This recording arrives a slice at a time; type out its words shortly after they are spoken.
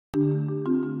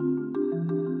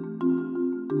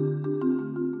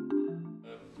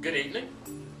Good evening.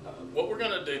 What we're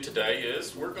going to do today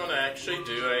is we're going to actually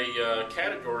do a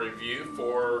category review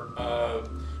for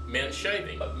men's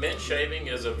shaving. Men's shaving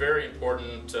is a very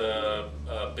important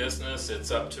business. It's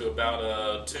up to about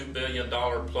a $2 billion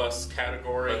plus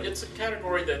category. It's a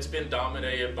category that's been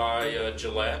dominated by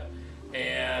Gillette,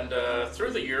 and through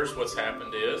the years what's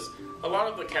happened is a lot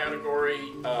of the category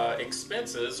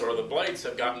expenses, or the blades,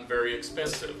 have gotten very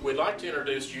expensive. We'd like to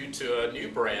introduce you to a new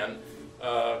brand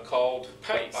called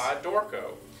Pace by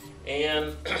Dorco.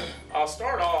 And I'll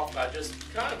start off by just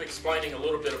kind of explaining a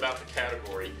little bit about the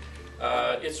category.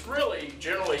 It's really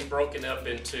generally broken up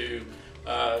into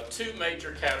two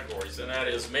major categories, and that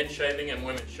is men's shaving and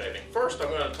women's shaving. First, I'm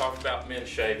going to talk about men's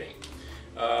shaving.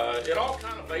 It all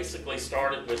kind of basically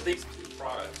started with these two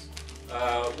products,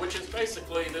 which is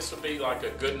basically, this would be like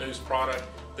a Good News product.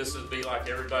 This would be like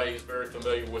everybody is very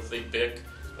familiar with the Bic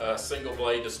single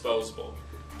blade disposable.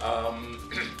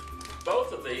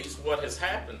 Both of these, what has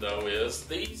happened though is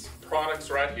these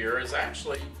products right here is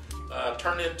actually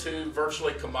turned into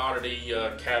virtually commodity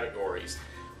categories,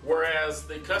 whereas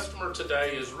the customer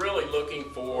today is really looking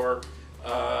for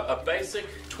a basic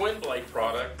twin blade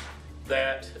product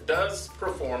that does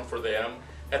perform for them,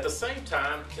 at the same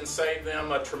time can save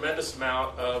them a tremendous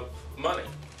amount of money.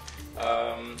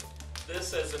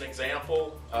 This, as an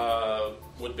example,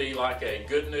 would be like a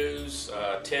Good News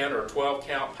 10 or 12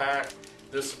 count pack.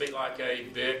 This would be like a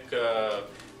Bic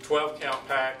 12 count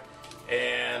pack,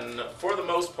 and for the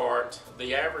most part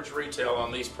the average retail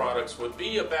on these products would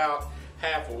be about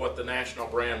half of what the national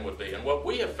brand would be. And what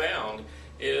we have found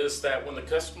is that when the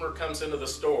customer comes into the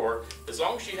store, as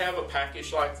long as you have a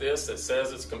package like this that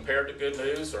says it's compared to Good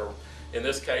News, or in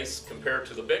this case compared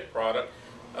to the Bic product,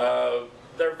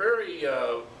 they're very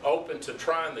open to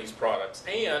trying these products.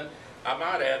 And I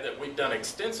might add that we've done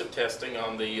extensive testing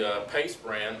on the Pace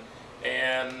brand,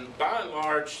 and by and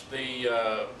large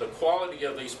the quality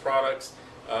of these products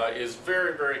is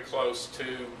very, very close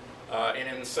to,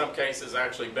 and in some cases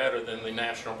actually better than the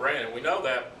national brand. And we know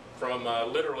that from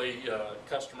literally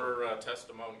customer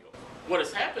testimonial. What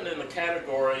has happened in the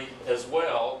category as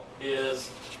well is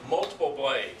multiple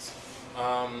blades.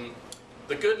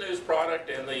 The Good News product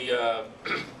and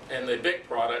the Bic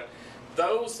product,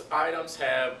 those items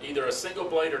have either a single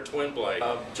blade or twin blade.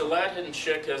 Gillette and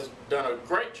Schick has done a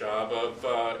great job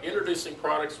of introducing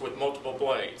products with multiple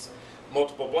blades.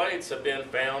 Multiple blades have been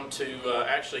found to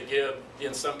actually give,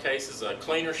 in some cases, a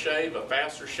cleaner shave, a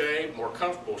faster shave, more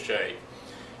comfortable shave.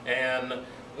 And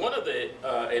one of the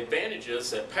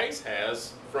advantages that Pace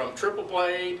has, from triple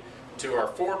blade to our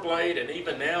 4-blade and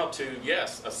even now to,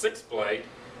 yes, a 6-blade,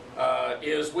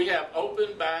 is we have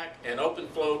open back and open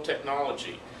flow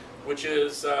technology, which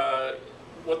is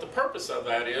what the purpose of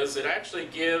that is. It actually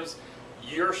gives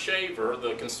your shaver,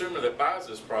 the consumer that buys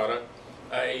this product,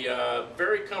 a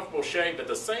very comfortable shave. At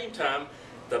the same time,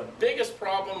 the biggest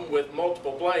problem with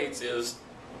multiple blades is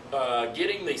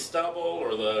getting the stubble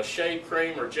or the shave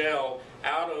cream or gel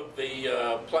out of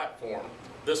the platform,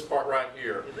 this part right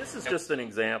here. This is just an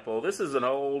example. This is an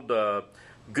old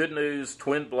Good News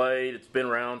twin blade. It's been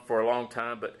around for a long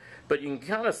time, but you can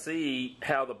kind of see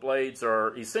how the blades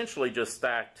are essentially just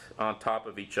stacked on top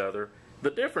of each other. The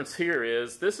difference here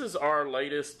is this is our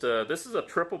latest, this is a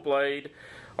triple blade,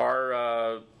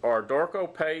 our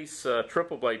Dorco Pace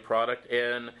triple blade product,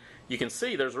 and you can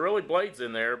see there's really blades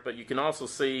in there, but you can also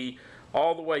see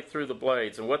all the way through the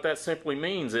blades. And what that simply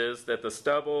means is that the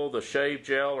stubble, the shave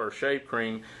gel or shave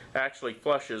cream actually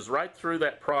flushes right through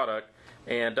that product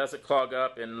and doesn't clog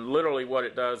up, and literally what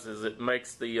it does is it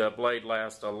makes the blade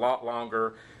last a lot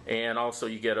longer, and also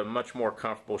you get a much more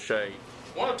comfortable shave.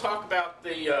 I want to talk about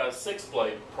the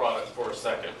 6-blade product for a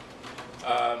second.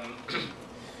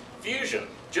 Fusion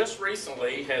just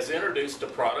recently has introduced a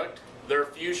product, their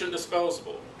Fusion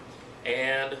disposable,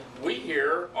 and we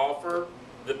here offer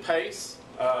the Pace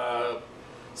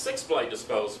 6-blade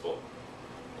disposable.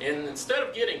 And instead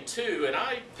of getting two, and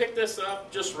I picked this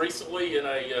up just recently in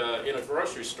a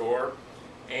grocery store,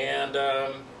 and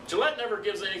Gillette never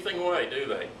gives anything away, do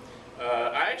they?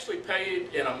 I actually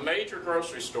paid in a major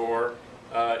grocery store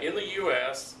in the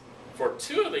U.S. for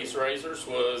two of these razors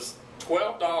was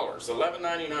 $12,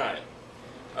 $11.99.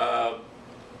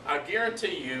 I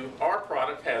guarantee you our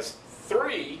product has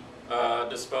 3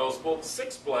 disposable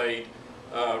 6-blade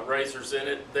razors in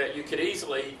it that you could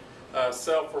easily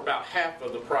sell for about half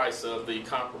of the price of the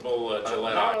comparable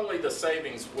Gillette. Not only the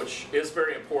savings, which is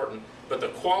very important, but the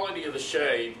quality of the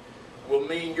shave will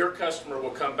mean your customer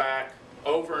will come back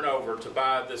over and over to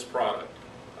buy this product.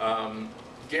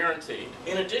 Guaranteed.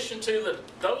 In addition to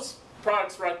those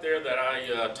products right there that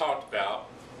I talked about,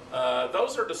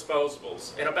 those are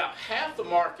disposables, and about half the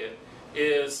market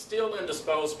is still in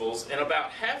disposables, and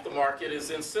about half the market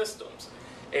is in systems.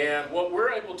 And what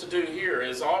we're able to do here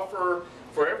is offer,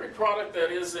 for every product that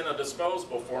is in a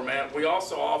disposable format, we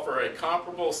also offer a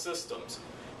comparable systems.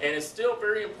 And it's still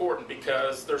very important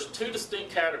because there's two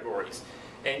distinct categories,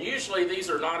 and usually these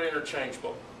are not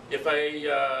interchangeable. If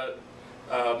a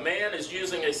man is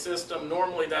using a system,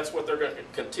 normally that's what they're going to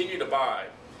continue to buy.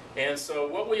 And so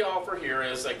what we offer here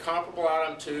is a comparable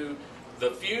item to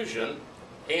the Fusion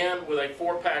and with a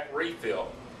 4-pack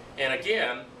refill. And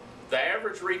again, the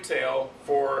average retail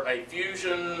for a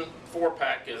Fusion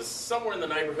 4-pack is somewhere in the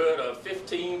neighborhood of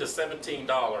 $15 to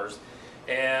 $17.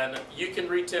 And you can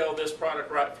retail this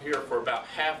product right here for about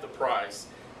half the price.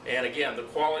 And again, the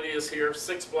quality is here,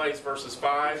 6 blades versus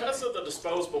 5. Because of the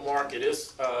disposable market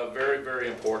is very, very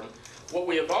important. What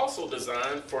we have also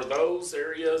designed for those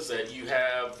areas that you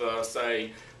have,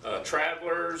 say,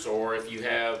 travelers, or if you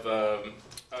have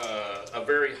a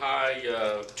very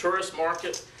high tourist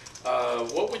market,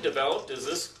 what we developed is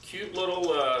this cute little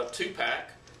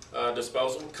 2-pack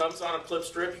disposable. It comes on a clip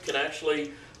strip. You can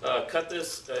actually cut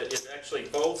this, it actually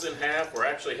folds in half, or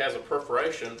actually has a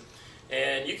perforation.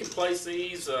 And you can place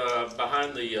these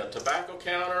behind the tobacco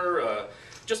counter,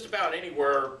 just about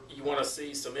anywhere you want to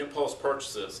see some impulse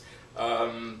purchases.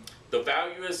 The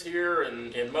value is here,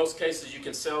 and in most cases you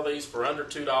can sell these for under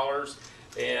 $2.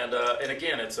 And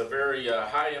again, it's a very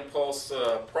high impulse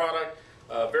product,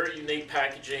 very unique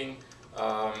packaging,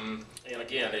 and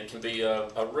again, it can be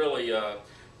a really a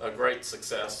great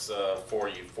success for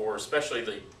you, for especially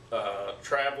the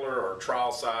traveler or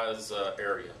trial size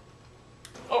area.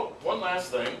 Oh, one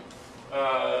last thing.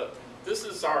 This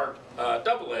is our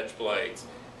double-edged blades.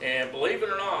 And believe it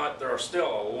or not, there are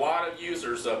still a lot of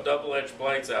users of double-edged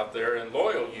blades out there, and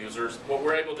loyal users. What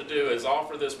we're able to do is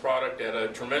offer this product at a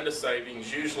tremendous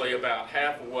savings, usually about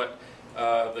half of what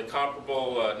the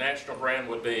comparable national brand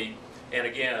would be, and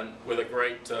again, with a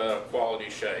great quality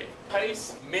shave.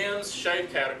 Pace men's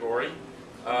shave category.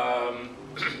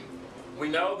 We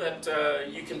know that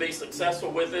you can be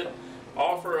successful with it,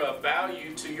 offer a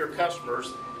value to your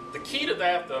customers. The key to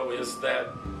that, though, is that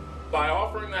by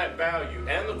offering that value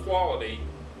and the quality,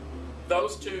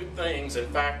 those two things and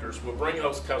factors will bring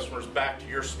those customers back to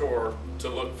your store to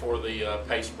look for the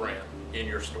Pace brand in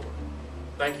your store.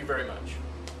 Thank you very much.